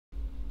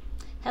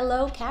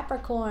Hello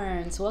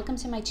Capricorns, welcome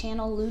to my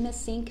channel Luna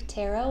Sync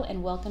Tarot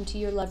and welcome to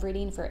your love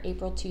reading for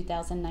April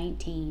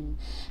 2019.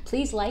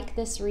 Please like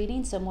this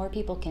reading so more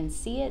people can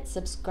see it,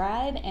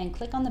 subscribe, and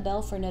click on the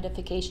bell for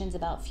notifications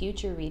about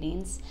future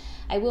readings.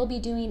 I will be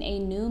doing a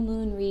new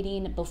moon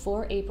reading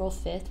before April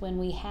 5th when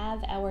we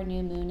have our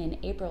new moon in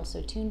April,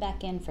 so tune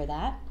back in for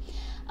that.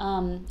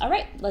 All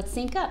right, let's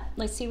sync up.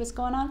 Let's see what's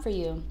going on for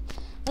you.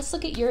 Let's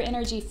look at your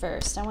energy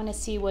first. I want to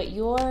see what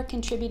you're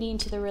contributing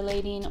to the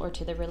relating or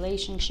to the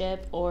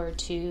relationship or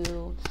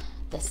to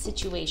the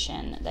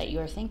situation that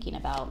you're thinking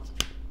about.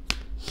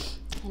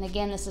 And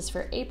again, this is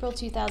for April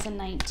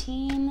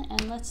 2019.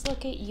 And let's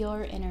look at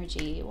your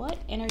energy. What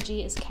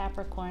energy is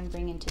Capricorn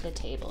bringing to the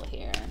table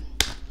here?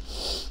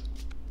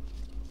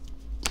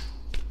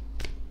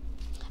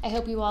 I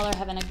hope you all are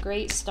having a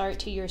great start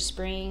to your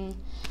spring.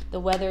 The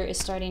weather is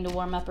starting to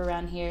warm up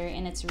around here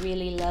and it's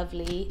really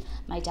lovely.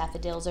 My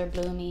daffodils are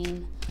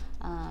blooming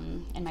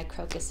and my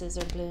crocuses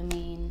are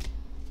blooming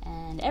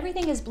and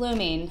everything is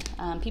blooming.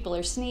 People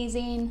are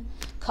sneezing,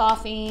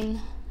 coughing.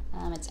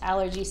 It's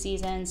allergy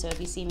season, so if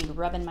you see me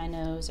rubbing my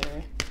nose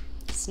or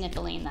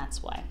sniffling,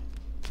 that's why.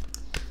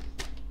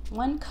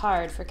 One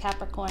card for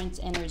Capricorn's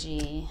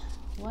energy.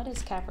 What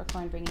is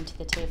Capricorn bringing to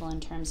the table in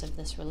terms of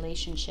this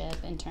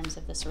relationship, in terms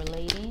of this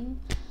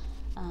relating?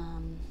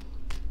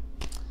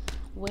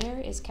 Where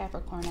is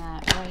Capricorn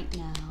at right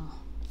now?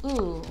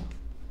 Ooh,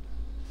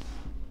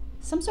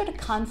 some sort of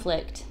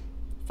conflict.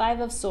 Five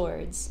of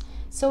Swords.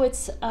 So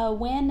it's a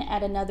win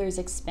at another's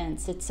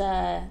expense. It's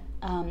a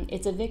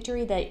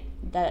victory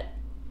that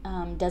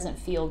doesn't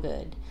feel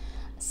good.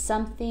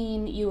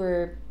 Something you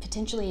were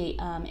potentially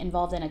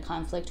involved in a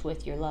conflict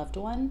with your loved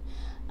one.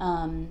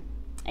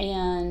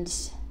 And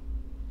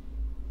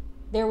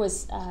there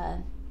was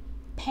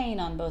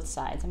pain on both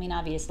sides. I mean,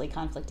 obviously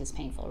conflict is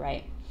painful,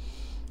 right?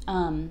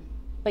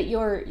 But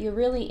you're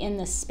really in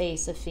this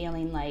space of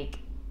feeling like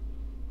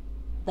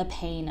the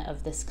pain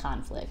of this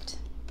conflict.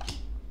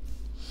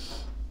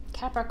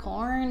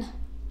 Capricorn.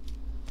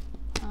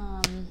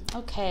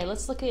 Okay,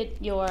 let's look at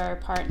your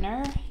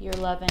partner, your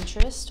love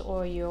interest,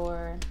 or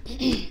your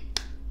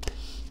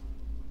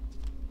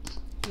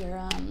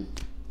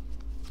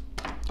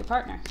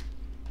partner.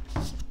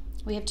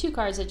 We have two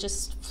cards that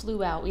just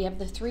flew out. We have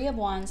the Three of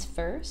Wands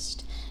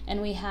first, and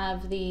we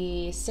have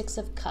the Six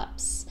of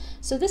Cups.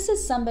 So this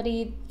is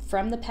somebody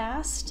from the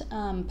past,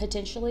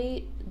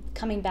 potentially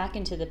coming back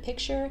into the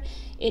picture.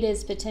 It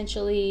is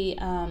potentially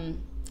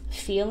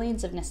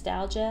feelings of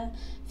nostalgia,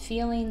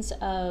 feelings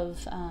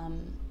of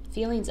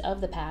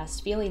the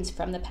past, feelings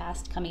from the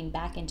past coming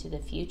back into the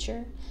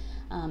future,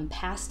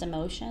 past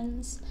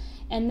emotions.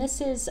 And this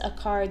is a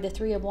card, the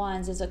Three of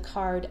Wands is a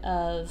card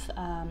of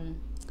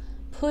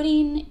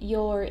putting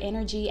your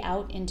energy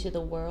out into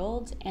the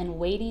world and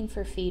waiting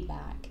for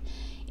feedback.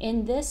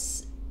 In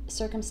this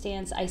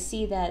circumstance, I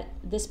see that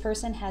this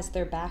person has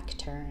their back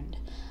turned,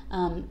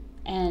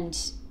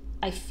 and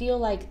I feel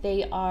like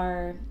they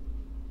are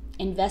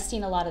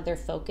investing a lot of their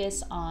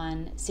focus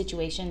on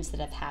situations that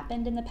have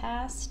happened in the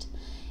past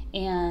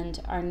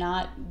and are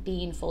not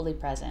being fully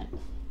present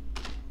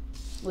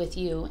with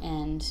you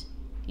and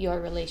your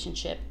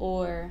relationship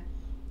or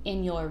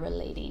in your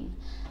relating.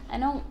 I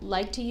don't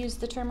like to use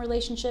the term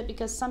relationship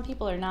because some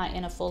people are not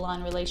in a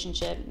full-on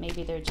relationship.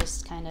 Maybe they're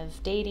just kind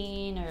of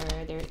dating, or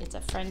it's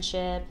a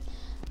friendship.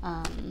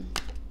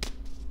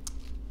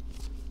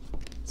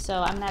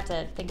 So I'm gonna have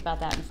to think about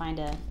that and find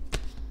a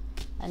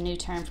new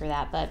term for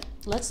that. But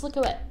let's look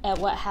at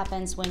what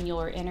happens when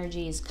your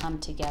energies come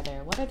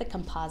together. What are the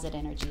composite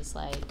energies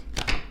like?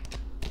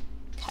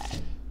 Okay.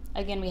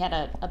 Again, we had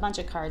a bunch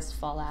of cards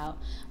fall out.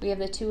 We have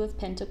the Two of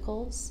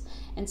Pentacles,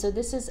 and so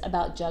this is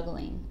about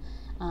juggling.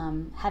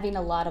 Having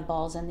a lot of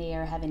balls in the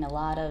air, having a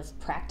lot of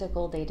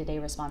practical day-to-day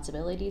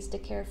responsibilities to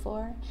care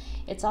for.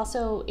 It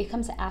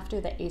comes after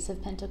the Ace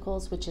of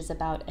Pentacles, which is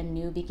about a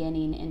new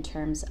beginning in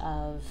terms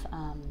of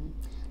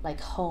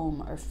like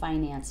home or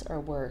finance or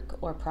work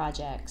or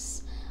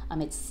projects.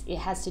 It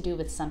has to do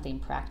with something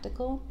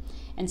practical.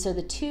 And so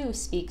the Two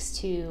speaks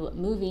to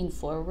moving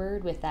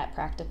forward with that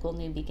practical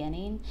new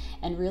beginning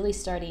and really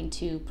starting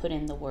to put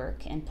in the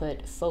work and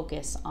put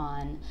focus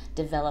on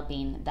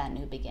developing that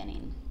new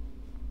beginning.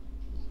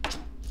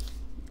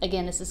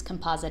 Again, this is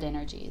composite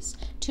energies.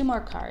 Two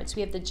more cards.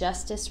 We have the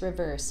Justice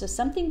reverse. So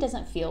something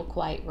doesn't feel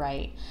quite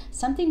right.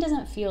 Something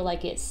doesn't feel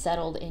like it's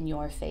settled in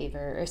your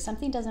favor, or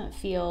something doesn't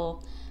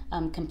feel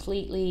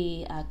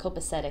completely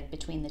copacetic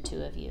between the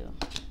two of you.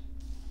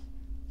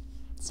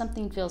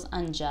 Something feels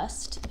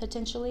unjust,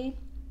 potentially.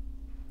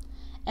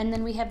 And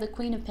then we have the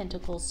Queen of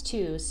Pentacles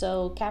too.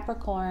 So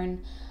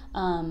Capricorn,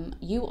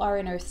 you are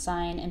an earth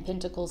sign and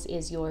Pentacles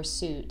is your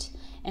suit.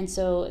 And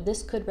so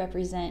this could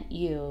represent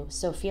you.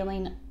 So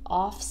feeling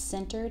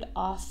off-centered,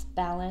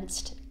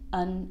 off-balanced,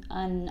 ungrounded,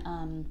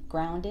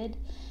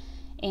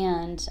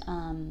 and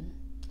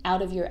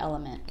out of your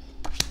element.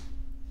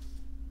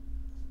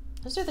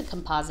 Those are the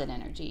composite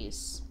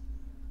energies.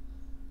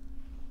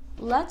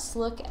 Let's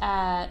look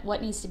at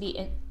what needs to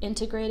be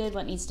integrated,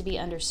 what needs to be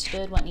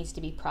understood, what needs to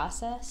be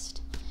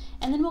processed.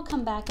 And then we'll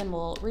come back and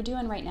we're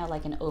doing right now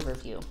like an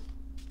overview.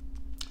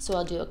 So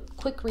I'll do a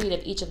quick read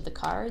of each of the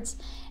cards,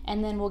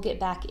 and then we'll get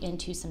back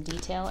into some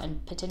detail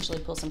and potentially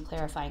pull some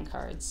clarifying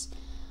cards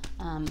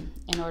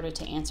in order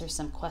to answer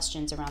some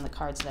questions around the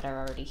cards that are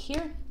already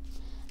here.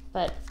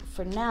 But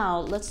for now,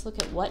 let's look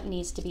at what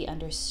needs to be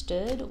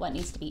understood, what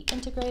needs to be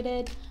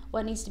integrated,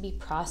 what needs to be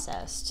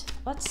processed.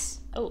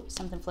 Oh,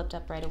 something flipped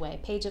up right away.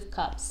 Page of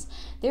Cups.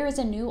 There is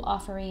a new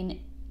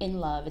offering in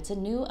love. It's a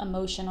new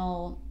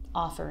emotional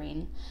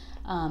offering,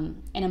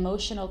 an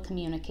emotional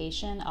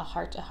communication, a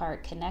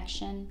heart-to-heart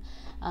connection.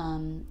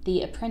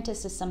 The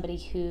apprentice is somebody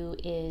who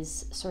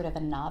is sort of a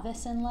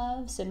novice in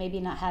love, so maybe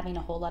not having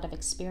a whole lot of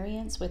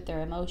experience with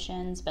their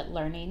emotions, but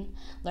learning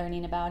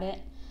about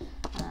it.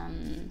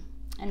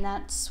 And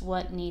that's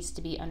what needs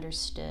to be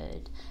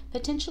understood.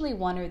 Potentially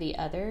one or the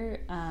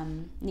other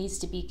needs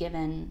to be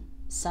given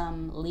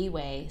some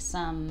leeway,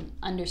 some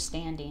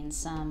understanding,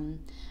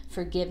 some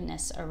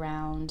forgiveness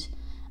around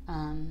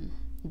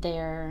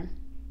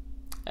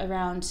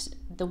around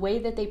the way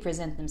that they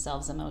present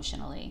themselves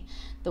emotionally,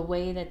 the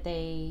way that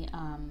they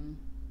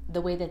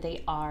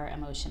are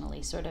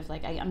emotionally. Sort of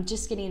like I'm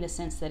just getting the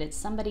sense that it's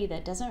somebody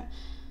that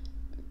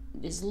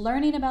is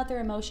learning about their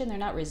emotion. They're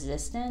not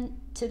resistant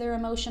to their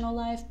emotional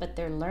life, but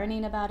they're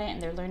learning about it,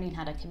 and they're learning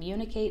how to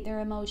communicate their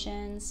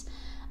emotions.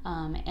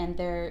 And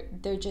they're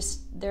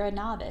a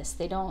novice.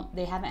 They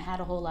haven't had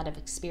a whole lot of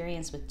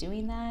experience with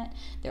doing that.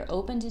 They're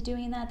open to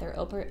doing that. They're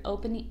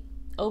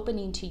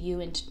opening to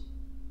you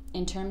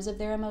in terms of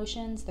their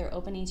emotions. They're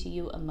opening to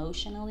you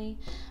emotionally,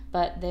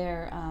 but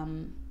they're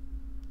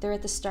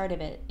at the start of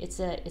it. It's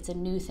a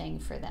new thing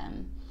for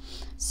them.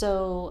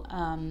 So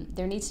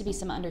there needs to be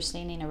some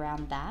understanding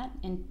around that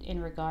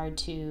in regard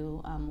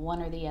to one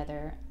or the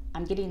other.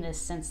 I'm getting this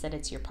sense that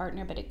it's your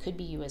partner, but it could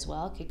be you as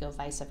well. It could go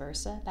vice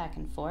versa, back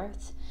and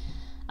forth.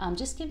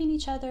 Just giving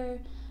each other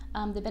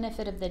the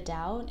benefit of the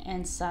doubt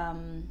and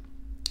some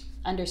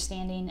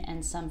understanding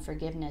and some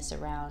forgiveness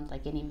around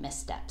like any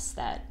missteps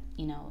that,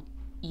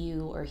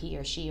 you or he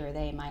or she or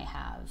they might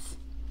have.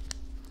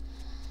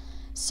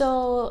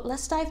 So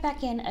let's dive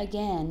back in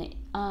again.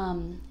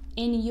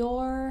 In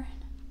your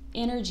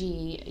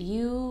energy,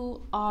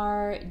 you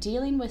are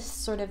dealing with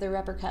sort of the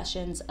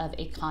repercussions of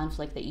a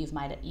conflict that you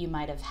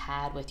might have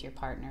had with your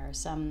partner,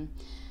 some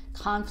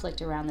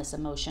conflict around this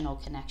emotional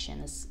connection,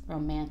 this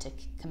romantic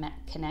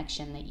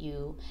connection that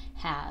you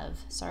have.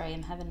 Sorry,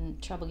 I'm having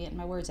trouble getting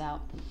my words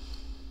out.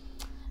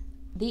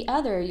 The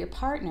other, your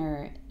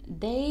partner,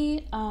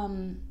 they're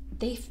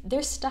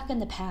stuck in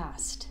the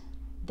past.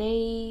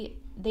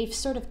 They've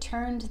sort of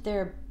turned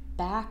their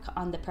back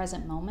on the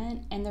present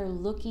moment, and they're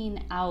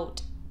looking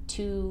out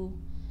to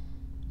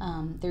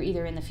they're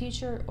either in the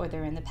future or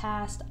they're in the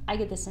past. I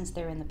get the sense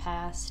they're in the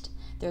past.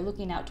 They're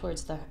looking out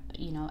towards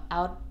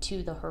out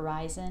to the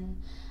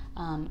horizon,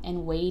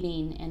 and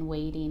waiting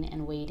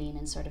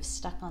and sort of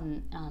stuck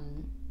on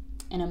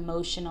an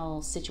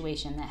emotional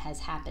situation that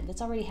has happened.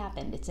 It's already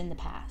happened. It's in the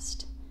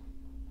past.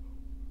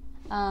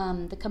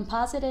 The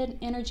composited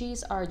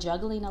energies are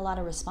juggling a lot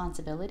of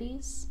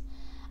responsibilities,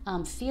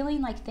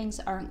 feeling like things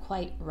aren't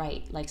quite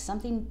right, like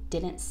something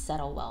didn't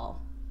settle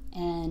well.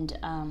 And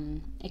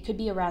it could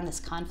be around this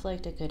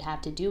conflict. It could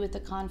have to do with the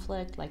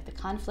conflict. Like the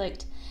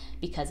conflict,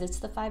 because it's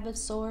the Five of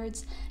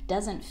Swords,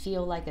 doesn't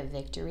feel like a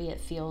victory.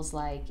 It feels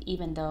like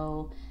even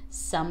though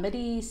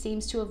somebody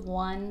seems to have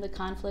won the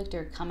conflict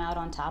or come out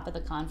on top of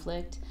the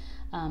conflict,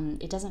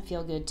 it doesn't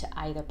feel good to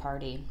either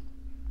party,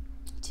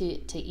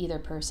 to either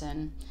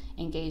person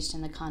engaged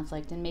in the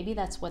conflict. And maybe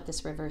that's what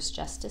this reverse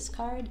justice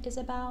card is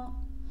about.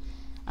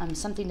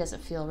 Something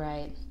doesn't feel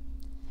right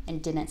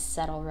and didn't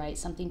settle right.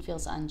 Something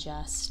feels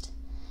unjust.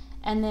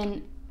 And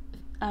then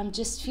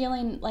just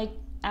feeling like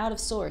out of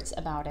sorts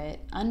about it,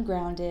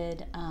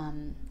 ungrounded,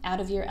 out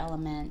of your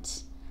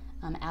element,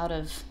 out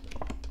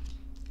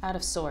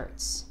of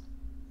sorts.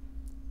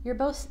 You're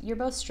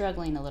both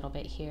struggling a little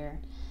bit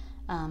here,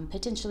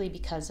 potentially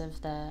because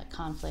of the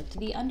conflict.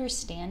 The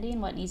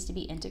understanding, what needs to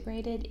be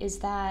integrated, is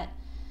that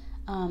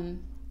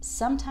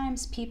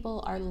sometimes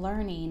people are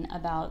learning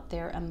about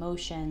their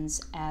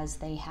emotions as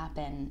they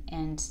happen,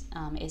 and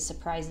it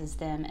surprises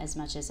them as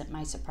much as it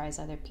might surprise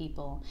other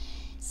people.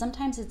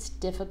 Sometimes it's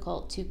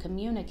difficult to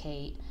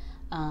communicate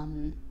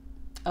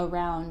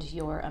around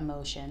your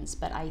emotions,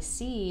 but I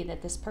see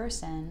that this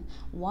person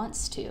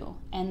wants to,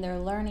 and they're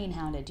learning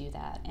how to do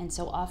that. And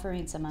so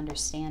offering some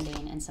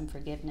understanding and some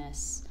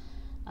forgiveness,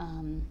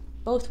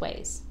 both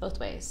ways.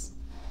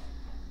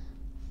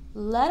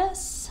 Let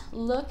us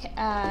look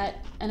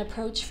at an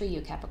approach for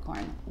you,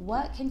 Capricorn.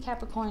 What can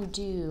Capricorn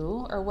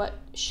do, or what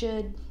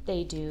should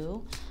they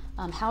do?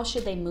 How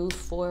should they move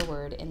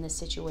forward in this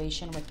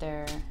situation with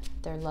their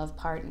love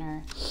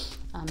partner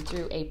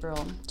through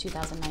April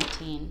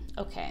 2019?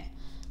 Okay,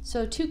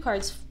 so three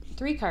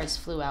cards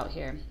flew out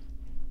here.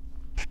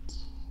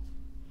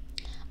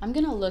 I'm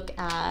gonna look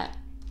at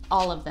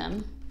all of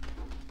them.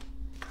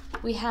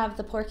 We have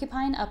the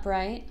porcupine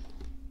upright.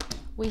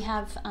 We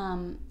have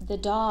the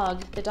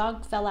dog. The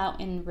dog fell out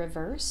in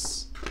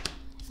reverse.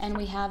 And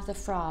we have the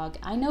frog.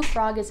 I know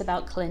frog is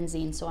about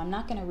cleansing, so I'm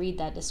not going to read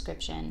that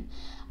description.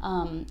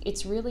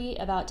 It's really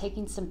about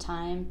taking some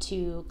time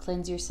to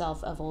cleanse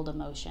yourself of old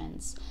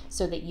emotions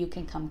so that you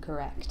can come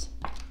correct.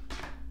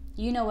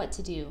 You know what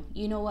to do.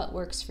 You know what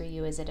works for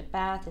you. Is it a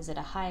bath? Is it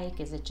a hike?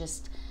 Is it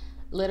just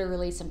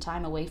literally some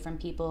time away from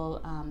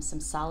people, some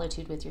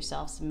solitude with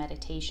yourself, some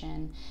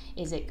meditation?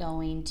 Is it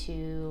going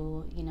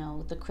to,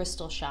 the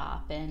crystal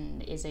shop?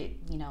 And is it,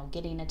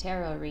 getting a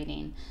tarot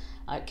reading?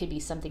 It could be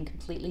something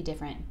completely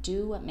different.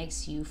 Do what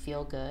makes you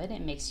feel good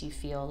and makes you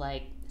feel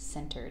like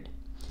centered.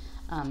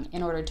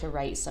 In order to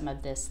write some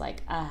of this,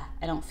 like,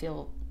 I don't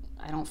feel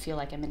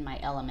like I'm in my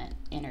element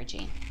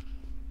energy.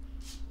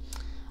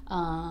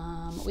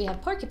 We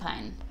have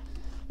porcupine.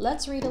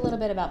 Let's read a little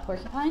bit about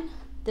porcupine.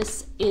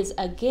 This is,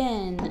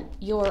 again,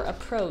 your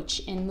approach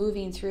in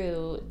moving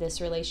through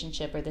this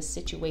relationship or this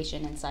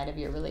situation inside of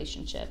your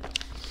relationship.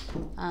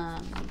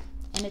 And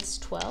it's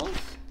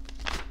 12.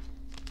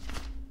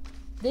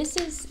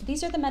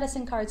 These are the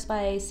medicine cards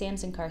by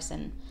Sams and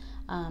Carson.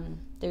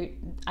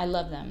 I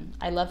love them.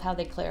 I love how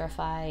they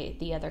clarify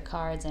the other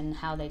cards and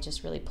how they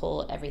just really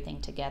pull everything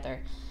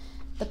together.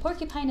 The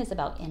porcupine is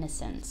about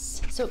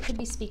innocence, so it could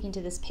be speaking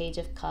to this Page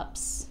of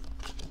Cups.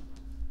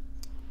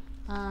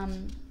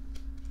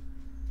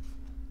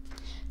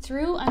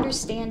 Through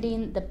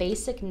understanding the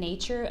basic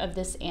nature of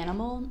this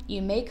animal,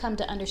 you may come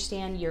to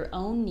understand your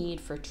own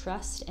need for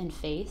trust and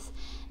faith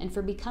and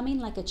for becoming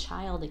like a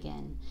child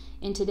again.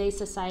 In today's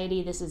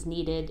society, this is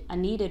a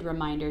needed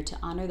reminder to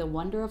honor the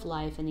wonder of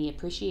life and the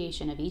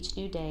appreciation of each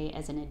new day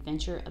as an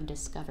adventure of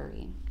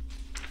discovery.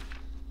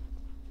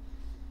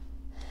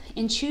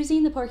 In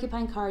choosing the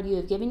porcupine card, you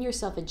have given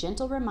yourself a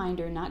gentle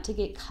reminder not to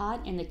get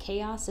caught in the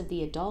chaos of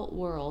the adult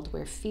world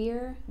where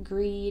fear,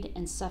 greed,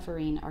 and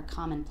suffering are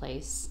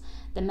commonplace.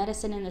 The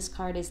medicine in this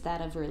card is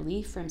that of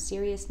relief from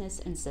seriousness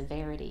and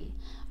severity.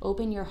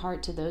 Open your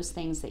heart to those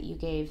things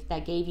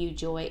that gave you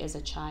joy as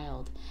a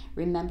child.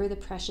 Remember the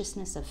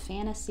preciousness of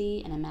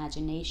fantasy and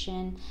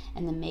imagination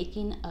and the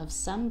making of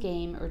some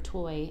game or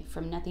toy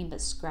from nothing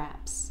but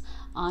scraps.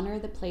 Honor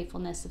the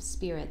playfulness of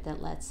spirit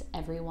that lets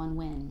everyone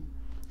win.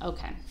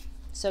 Okay,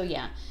 so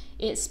yeah,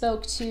 it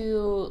spoke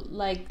to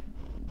like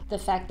the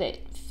fact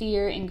that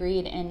fear and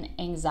greed and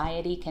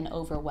anxiety can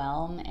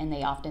overwhelm, and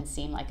they often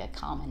seem like a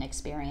common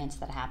experience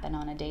that happen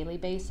on a daily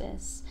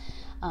basis.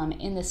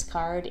 In this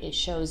card, it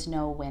shows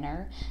no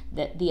winner,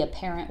 that the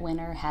apparent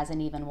winner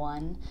hasn't even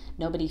won.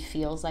 Nobody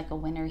feels like a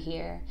winner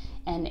here.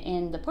 And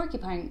in the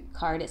porcupine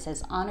card, it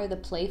says, honor the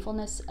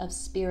playfulness of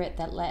spirit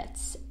that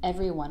lets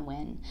everyone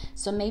win.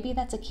 So maybe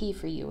that's a key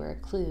for you or a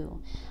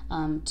clue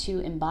to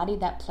embody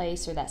that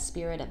place or that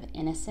spirit of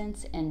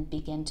innocence and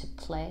begin to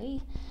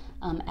play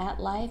at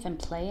life and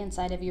play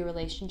inside of your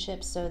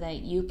relationship so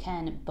that you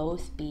can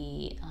both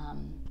be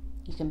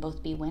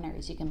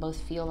winners. You can both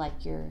feel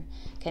like you're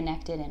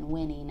connected and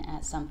winning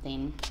at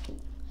something,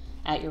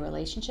 at your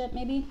relationship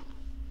maybe.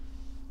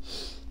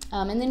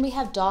 And then we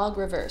have dog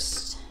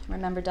reversed.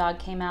 Remember, dog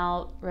came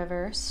out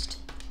reversed.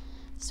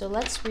 So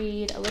let's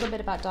read a little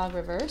bit about dog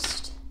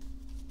reversed.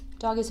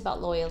 Dog is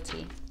about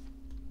loyalty.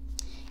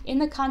 In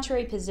the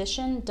contrary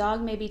position,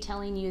 dog may be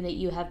telling you that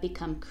you have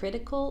become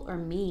critical or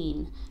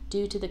mean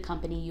due to the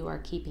company you are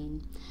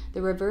keeping.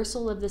 The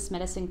reversal of this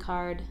medicine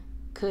card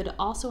could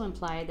also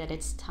imply that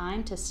it's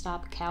time to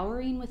stop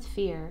cowering with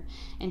fear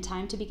and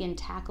time to begin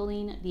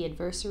tackling the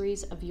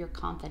adversaries of your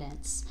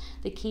confidence.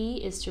 The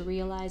key is to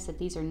realize that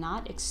these are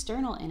not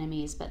external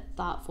enemies, but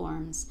thought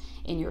forms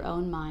in your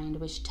own mind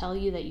which tell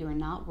you that you are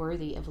not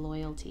worthy of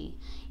loyalty,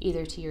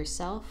 either to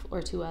yourself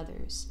or to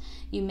others.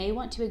 You may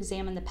want to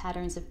examine the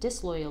patterns of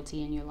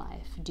disloyalty in your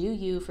life. Do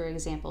you, for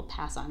example,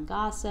 pass on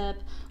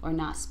gossip or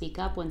not speak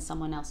up when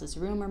someone else is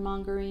rumor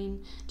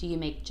mongering? Do you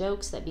make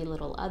jokes that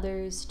belittle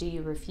others? Do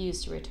you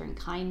refuse to return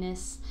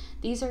kindness?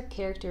 These are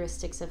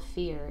characteristics of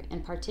fear,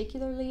 and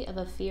particularly of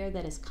a fear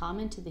that is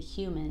common to the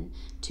human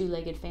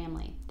two-legged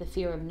family, the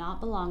fear of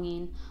not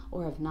belonging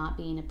or of not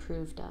being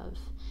approved of.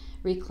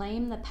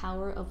 Reclaim the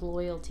power of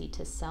loyalty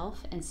to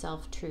self and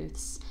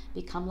self-truths.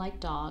 Become like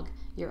dog,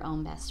 your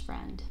own best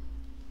friend.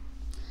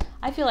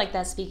 I feel like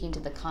that's speaking to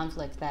the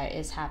conflict that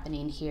is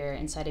happening here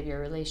inside of your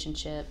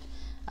relationship.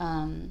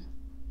 And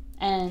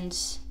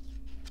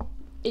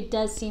it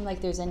does seem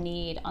like there's a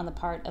need on the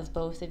part of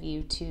both of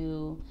you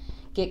to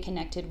get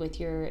connected with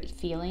your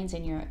feelings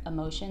and your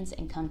emotions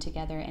and come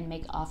together and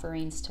make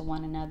offerings to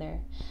one another,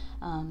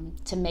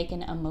 to make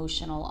an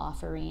emotional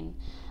offering,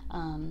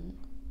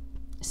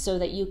 so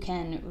that you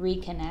can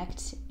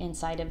reconnect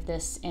inside of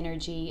this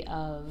energy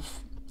of,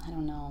 I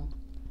don't know,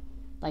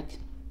 like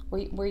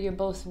where you're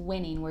both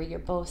winning, where you're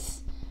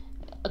both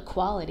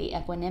equality,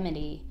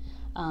 equanimity,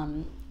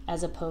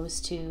 as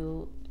opposed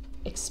to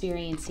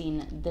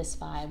experiencing this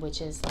vibe,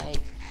 which is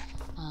like,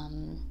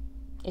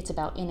 it's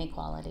about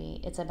inequality.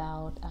 It's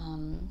about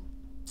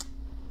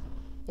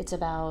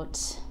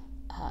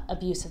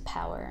abuse of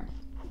power.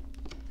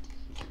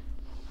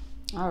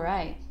 All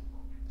right.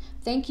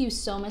 Thank you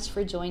so much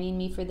for joining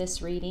me for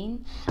this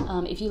reading.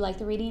 If you like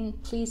the reading,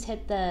 please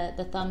hit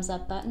the thumbs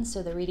up button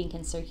so the reading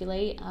can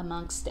circulate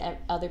amongst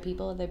other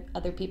people.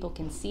 Other people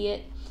can see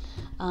it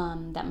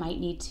that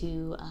might need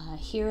to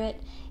hear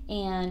it.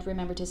 And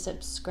remember to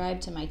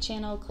subscribe to my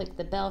channel, click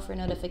the bell for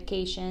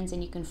notifications,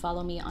 and you can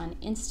follow me on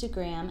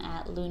Instagram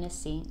at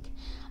LunaSync.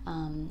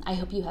 I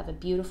hope you have a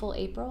beautiful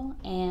April,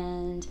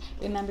 and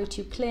remember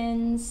to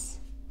cleanse.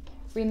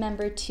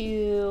 Remember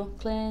to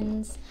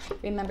cleanse.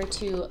 Remember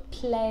to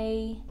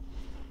play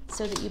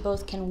so that you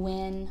both can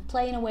win.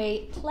 Play in a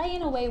way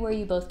where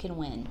you both can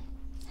win.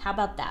 How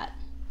about that?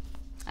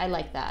 I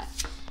like that.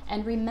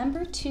 And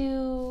remember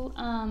to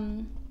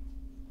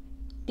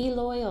be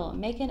loyal.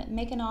 Make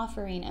an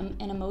offering,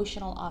 an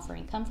emotional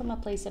offering. Come from a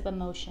place of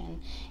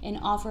emotion and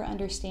offer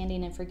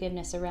understanding and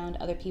forgiveness around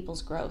other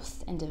people's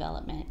growth and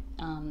development.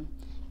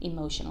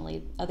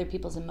 Emotionally, other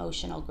people's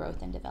emotional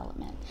growth and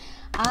development.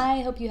 I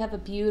hope you have a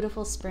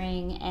beautiful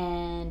spring,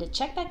 and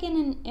check back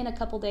in a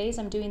couple days.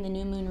 I'm doing the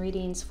new moon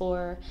readings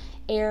for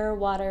air,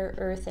 water,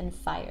 earth, and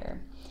fire.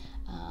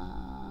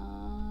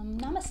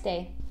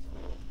 Namaste.